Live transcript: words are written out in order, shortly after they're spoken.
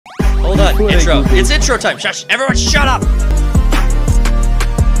Bud, intro. It's intro time. Shush. Everyone shut up.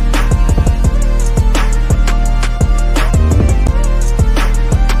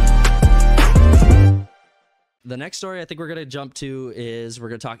 The next story I think we're going to jump to is we're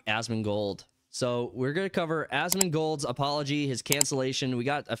going to talk Asmongold. So we're going to cover Asmongold's apology, his cancellation. We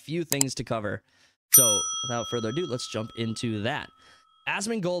got a few things to cover. So without further ado, let's jump into that.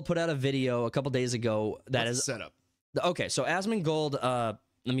 Asmongold put out a video a couple days ago that is setup. Okay, so Asmongold,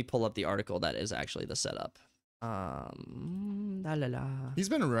 let me pull up the article that is actually the setup. He's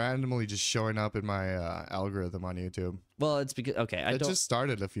been randomly just showing up in my algorithm on YouTube. Well, it's because okay, it just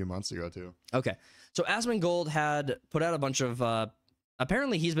started a few months ago too. Okay, so Asmongold had put out a bunch of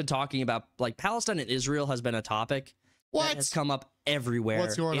apparently he's been talking about like Palestine and Israel has been a topic that has come up everywhere.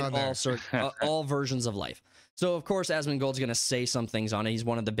 What's going on there? All versions of life. So of course Asmongold's going to say some things on it. He's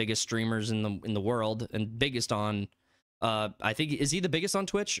one of the biggest streamers in the world and biggest on I think, is he the biggest on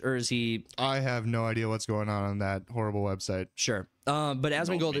Twitch or is he? I have no idea what's going on that horrible website. Sure. But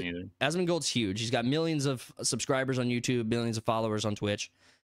Asmongold's huge. He's got millions of subscribers on YouTube, millions of followers on Twitch.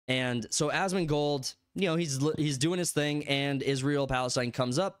 And so Asmongold, you know, he's doing his thing and Israel, Palestine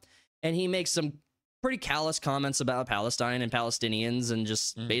comes up and he makes some pretty callous comments about Palestine and Palestinians and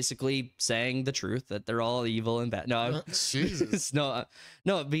just basically saying the truth that they're all evil and bad. No, Jesus. no,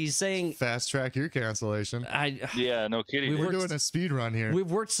 but he's saying fast track your cancellation. Yeah, no kidding. We're doing a speed run here.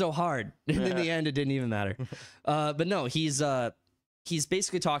 We've worked so hard. And in the end, it didn't even matter. But no, he's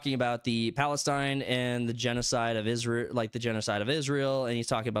basically talking about the Palestine and the genocide of Israel, like the genocide of Israel, and he's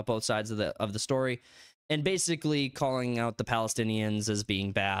talking about both sides of the story. And basically calling out the Palestinians as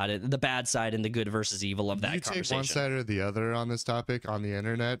being bad, the bad side and the good versus evil of that conversation. You take one side or the other on this topic on the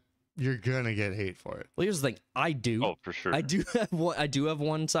internet, you're gonna get hate for it. Well, here's the thing: I do. Oh, for sure. I do have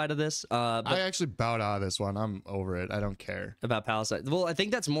one side of this. But I actually bowed out of this one. I'm over it. I don't care about Palestine. Well, I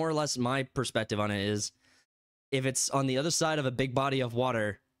think that's more or less my perspective on it. Is if it's on the other side of a big body of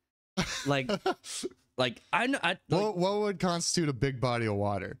water, like, what would constitute a big body of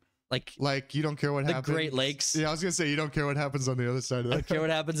water? Like you don't care what happens. The Great Lakes. Yeah, I was gonna say you don't care what happens on the other side of that. I don't care what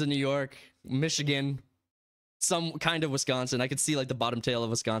happens in New York, Michigan, some kind of Wisconsin. I could see like the bottom tail of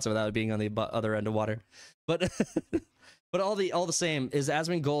Wisconsin without it being on the other end of water. But but all the same is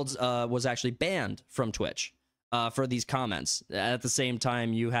Asmongold was actually banned from Twitch for these comments. At the same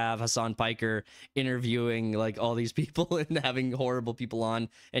time, you have Hassan Piker interviewing like all these people and having horrible people on,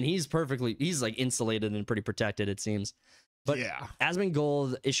 and he's like insulated and pretty protected, it seems. But yeah,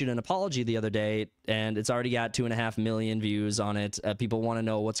 Asmongold issued an apology the other day, and it's already got 2.5 million views on it. People want to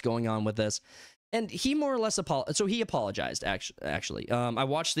know what's going on with this, and he more or less he apologized. Actually, I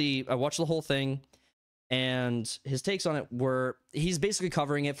watched the whole thing, and his takes on it were he's basically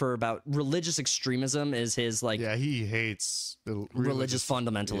covering it for about religious extremism is his like he hates the religious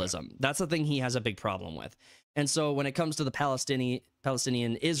fundamentalism. Yeah. That's the thing he has a big problem with, and so when it comes to the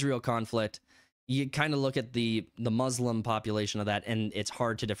Palestinian-Israel conflict, you kind of look at the Muslim population of that, and it's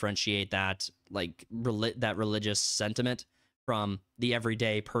hard to differentiate that like that religious sentiment from the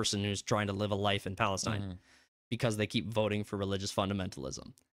everyday person who's trying to live a life in Palestine because they keep voting for religious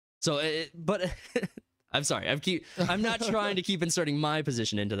fundamentalism. So, but I'm sorry, I'm not trying to keep inserting my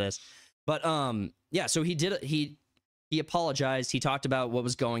position into this, but yeah. So he apologized. He talked about what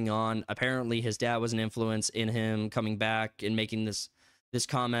was going on. Apparently, his dad was an influence in him coming back and making this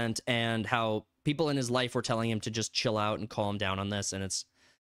comment, and how people in his life were telling him to just chill out and calm down on this, and it's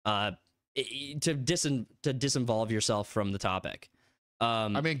to disinvolve yourself from the topic. I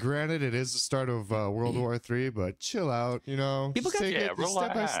mean, granted, it is the start of World War III, but chill out, you know. People take it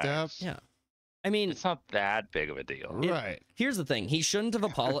step by step. Yeah, I mean, it's not that big of a deal, right? Here's the thing: he shouldn't have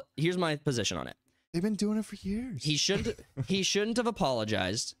apologized. Here's my position on it: they've been doing it for years. He shouldn't have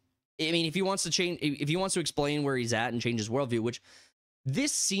apologized. I mean, if he wants to explain where he's at and change his worldview, which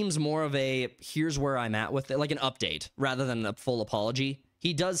this seems more of a here's where I'm at with it, like an update rather than a full apology.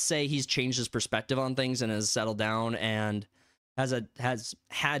 He does say he's changed his perspective on things and has settled down and has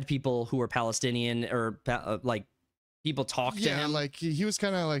had people who are Palestinian or like people talk to him. Yeah, like he was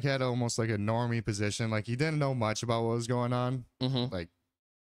kind of like had almost like a normie position. Like he didn't know much about what was going on. Like,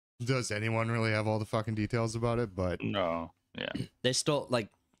 does anyone really have all the fucking details about it? But no, yeah, they still like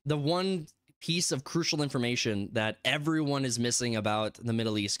the one piece of crucial information that everyone is missing about the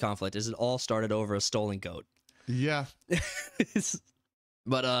Middle East conflict is it all started over a stolen goat. Yeah.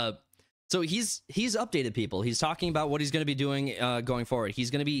 But so he's updated people. He's talking about what he's going to be doing going forward. He's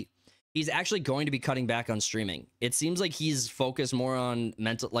actually going to be cutting back on streaming. It seems like he's focused more on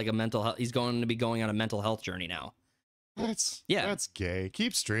mental health. He's going to be going on a mental health journey now. That's gay.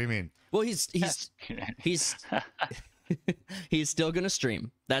 Keep streaming. Well, he's He's still gonna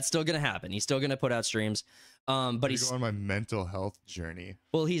stream. That's still gonna happen. He's still gonna put out streams. But he's going on my mental health journey.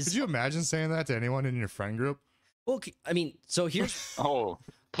 Well, he's. Could you imagine saying that to anyone in your friend group? Well, I mean, so here's. Oh,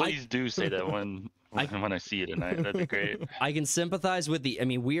 please do say that when I see you tonight. That'd be great. I can sympathize with the. I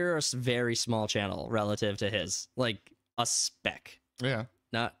mean, we're a very small channel relative to his, like a speck. Yeah.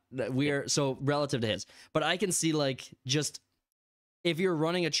 Not we're so relative to his, but I can see like just. If you're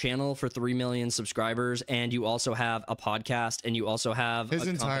running a channel for 3 million subscribers and you also have a podcast and you also have his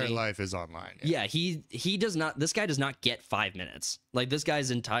a entire company, life is online. Yeah, he does not. This guy does not get 5 minutes. Like this guy's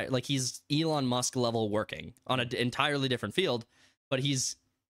entire like he's Elon Musk level working on an entirely different field, but he's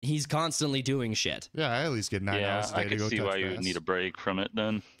constantly doing shit. Yeah, I at least get 9 hours a day I to can go see touch why you grass. would need a break from it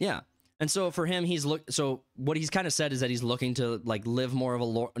then. Yeah. And so for him, so what he's kind of said is that he's looking to like live more of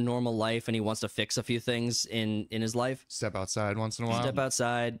a normal life, and he wants to fix a few things in his life. Step outside once in a while. Step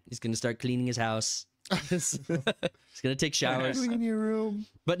outside. He's gonna start cleaning his house. He's gonna take showers. Clean your room.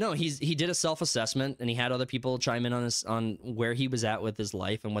 But no, he did a self-assessment, and he had other people chime in on where he was at with his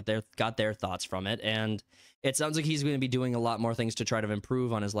life and what got their thoughts from it. And it sounds like he's going to be doing a lot more things to try to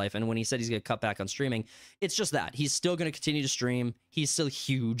improve on his life. And when he said he's going to cut back on streaming, it's just that he's still going to continue to stream. He's still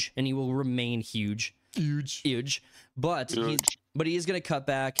huge, and he will remain huge. Huge. But he is going to cut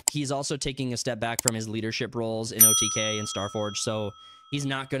back. He's also taking a step back from his leadership roles in OTK and Starforge, so he's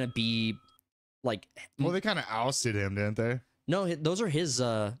not going to be like. Well, they kind of ousted him, didn't they? No, those are his.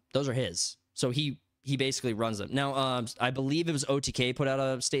 So he basically runs them. Now, I believe it was OTK put out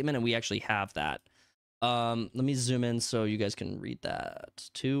a statement, and we actually have that. Let me zoom in so you guys can read that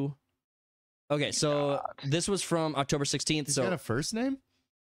too. Okay, so this was from October 16th. He's so got a first name?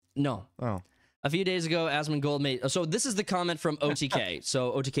 No. Oh. A few days ago, Asmongold made. So this is the comment from OTK.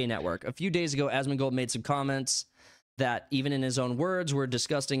 So OTK Network. A few days ago, Asmongold made some comments that, even in his own words, were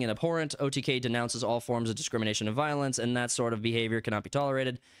disgusting and abhorrent. OTK denounces all forms of discrimination and violence, and that sort of behavior cannot be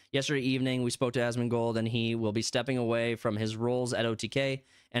tolerated. Yesterday evening, we spoke to Asmongold, and he will be stepping away from his roles at OTK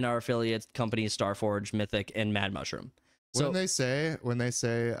and our affiliate companies Starforge, Mythic, and Mad Mushroom. So When they say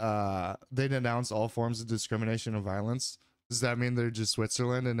they denounce all forms of discrimination and violence, does that mean they're just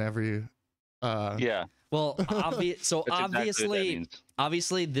Switzerland and every Yeah. well, so That's exactly what that obviously, means.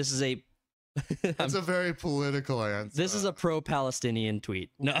 obviously, this is a That's a very political answer. this is a pro-Palestinian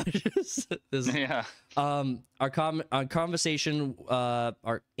tweet. No, this, Yeah. our conversation,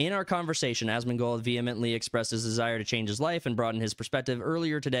 in our conversation, Asmongold vehemently expressed his desire to change his life and broaden his perspective.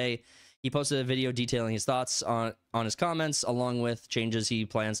 Earlier today, he posted a video detailing his thoughts on his comments, along with changes he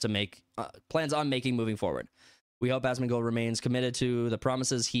plans on making moving forward. We hope Asmongold remains committed to the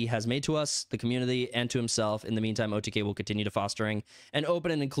promises he has made to us, the community, and to himself. In the meantime, OTK will continue to fostering an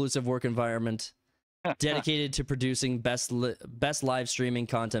open and inclusive work environment dedicated to producing best live streaming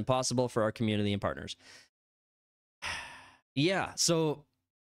content possible for our community and partners. Yeah, so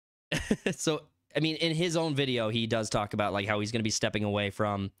I mean, in his own video, he does talk about like how he's going to be stepping away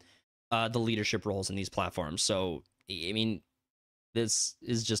from the leadership roles in these platforms. So I mean, this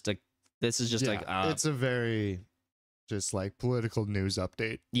is just like it's a very just like political news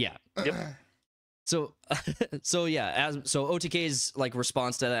update. Yeah. Yep. So yeah, so OTK's like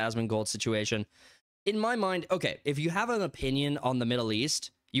response to the Asmongold situation, in my mind, okay, if you have an opinion on the Middle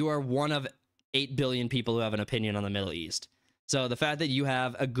East, you are one of 8 billion people who have an opinion on the Middle East. So the fact that you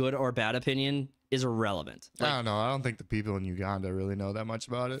have a good or bad opinion is irrelevant. I don't know. I don't think the people in Uganda really know that much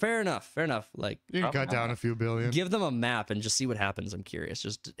about it. Fair enough. Like, You can cut down a few billion. give them a map and just see what happens. I'm curious.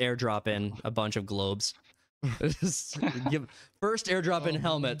 Just airdrop in a bunch of globes. First airdrop in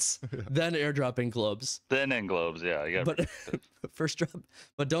helmets, then airdrop in globes. Then in globes, yeah. You gotta But first drop,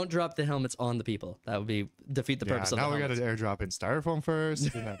 but don't drop the helmets on the people. That would be defeat the purpose of the now we helmets. got to airdrop in styrofoam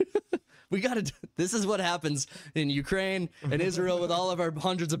first. You know. We got to. This is what happens in Ukraine and Israel with all of our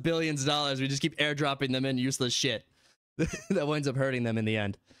hundreds of billions of dollars. We just keep airdropping them in useless shit that winds up hurting them in the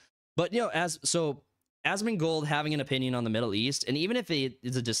end. But you know, Asmongold having an opinion on the Middle East, and even if it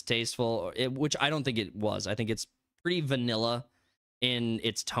is a distasteful, which I don't think it was, I think it's pretty vanilla in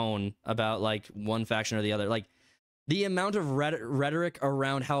its tone about like one faction or the other. Like the amount of rhetoric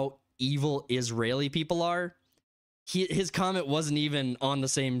around how evil Israeli people are, his comment wasn't even on the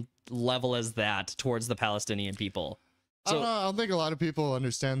same level as that towards the Palestinian people. I So don't know. I don't think a lot of people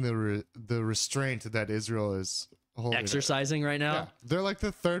understand the restraint that Israel is holding. exercising right now. Yeah, they're like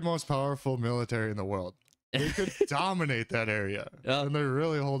the third most powerful military in the world. They could dominate that area, Yep. and they're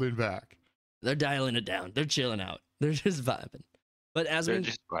really holding back. They're dialing it down. They're chilling out. They're just vibing. But they're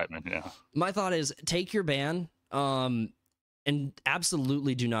just vibing, yeah. my thought is take your ban, and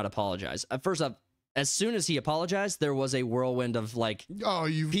absolutely do not apologize. First off, as soon as he apologized, there was a whirlwind of like, oh,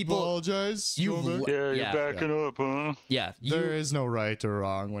 you apologize? Yeah, you're backing up, huh? Yeah, there is no right or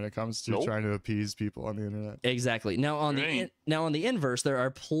wrong when it comes to trying to appease people on the internet. Exactly. Now on the inverse, there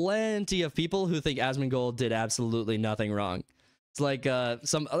are plenty of people who think Asmongold did absolutely nothing wrong. It's like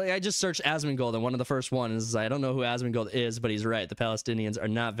I just searched Asmongold, and one of the first ones is I don't know who Asmongold is, but he's right. The Palestinians are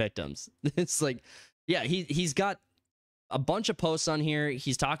not victims. It's like, yeah, he's got a bunch of posts on here.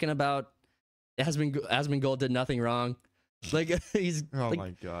 He's talking about Asmongold did nothing wrong. Like he's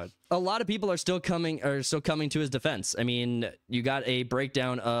my god. A lot of people are still coming to his defense. I mean, you got a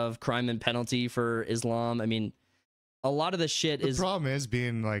breakdown of crime and penalty for Islam. I mean, a lot of this shit the problem is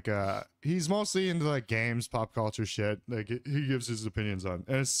being like he's mostly into like games, pop culture shit. Like he gives his opinions on.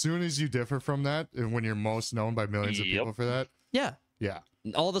 And as soon as you differ from that, and when you're most known by millions of people for that, yeah,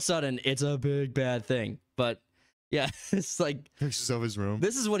 all of a sudden it's a big bad thing. But yeah, it's like pictures of his room.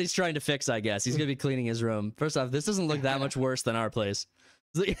 This is what he's trying to fix, I guess. He's gonna be cleaning his room. First off, this doesn't look that much worse than our place.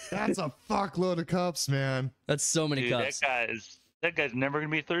 That's a fuckload of cups, man. That's so many cups. That guy's never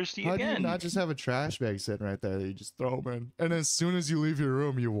gonna be thirsty again. How do you not just have a trash bag sitting right there that you just throw them in, and as soon as you leave your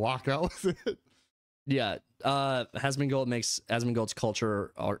room, you walk out with it? Yeah, Asmongold makes Asmongold's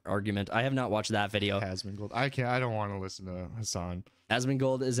culture argument. I have not watched that video. Asmongold, I don't want to listen to Hassan.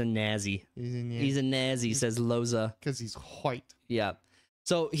 Asmongold is a Nazi. He's a Nazi, says Loza. Because he's white. Yeah.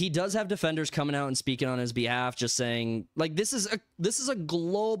 So he does have defenders coming out and speaking on his behalf, just saying, like, this is a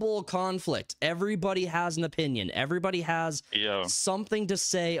global conflict. Everybody has an opinion. Everybody has something to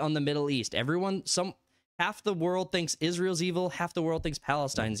say on the Middle East. Half the world thinks Israel's evil, half the world thinks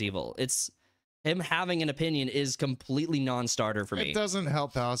Palestine's evil. It's him having an opinion is completely non-starter for me. It doesn't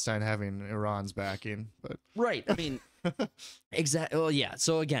help Palestine having Iran's backing, but right. I mean, exactly. Well, yeah.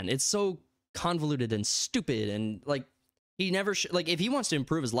 So again, it's so convoluted and stupid, and like he never like if he wants to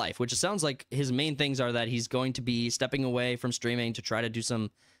improve his life, which it sounds like his main things are that he's going to be stepping away from streaming to try to do some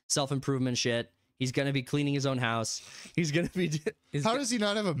self-improvement shit. He's gonna be cleaning his own house. He's gonna be. How does he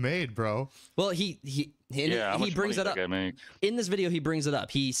not have a maid, bro? Well, he brings it up in this video. He brings it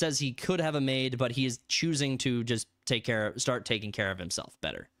up. He says he could have a maid, but he is choosing to just start taking care of himself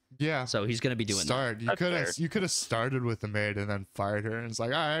better. Yeah. So he's gonna be doing that. You could have started with the maid and then fired her, and it's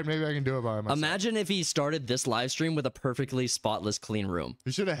like, all right, maybe I can do it by myself. Imagine if he started this live stream with a perfully spotless, clean room.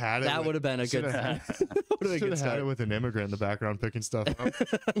 You should have had it. That would have been a good. Should have had it with an immigrant in the background picking stuff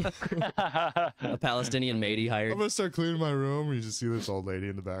up. A Palestinian maid he hired. I'm gonna start cleaning my room. You just see this old lady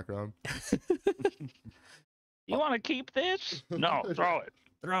in the background. You want to keep this? No, throw it.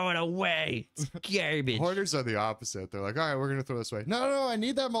 Throw it away. It's garbage. Hoarders are the opposite. They're like, all right, we're gonna throw this away. No, I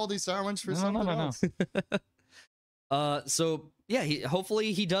need that moldy sandwich for something else. So yeah,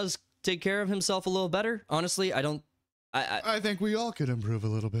 hopefully he does take care of himself a little better. Honestly, I think we all could improve a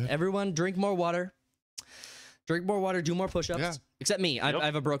little bit. Everyone, drink more water. Drink more water. Do more push-ups. Yeah. Except me. I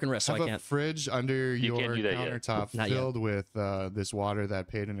have a broken wrist, so I can't. Have a fridge under your countertop filled with this water that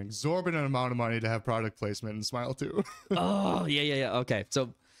paid an exorbitant amount of money to have product placement in Smile 2. Oh, yeah. Okay,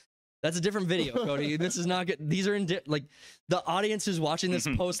 so that's a different video, Cody. This is not good. These are like the audience who's watching this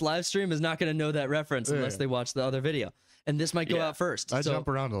post live stream is not going to know that reference unless they watch the other video. And this might go out first. I jump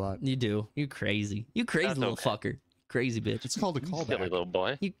around a lot. You do. You crazy. You crazy little fucker. Crazy bitch. It's called a callback. Silly little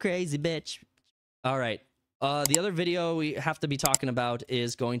boy. You crazy bitch. All right. The other video we have to be talking about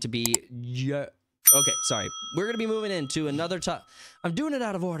is going to be... Okay, sorry. We're going to be moving into another top... I'm doing it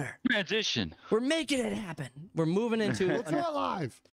out of order. Transition. We're making it happen. We're moving into... It's not live.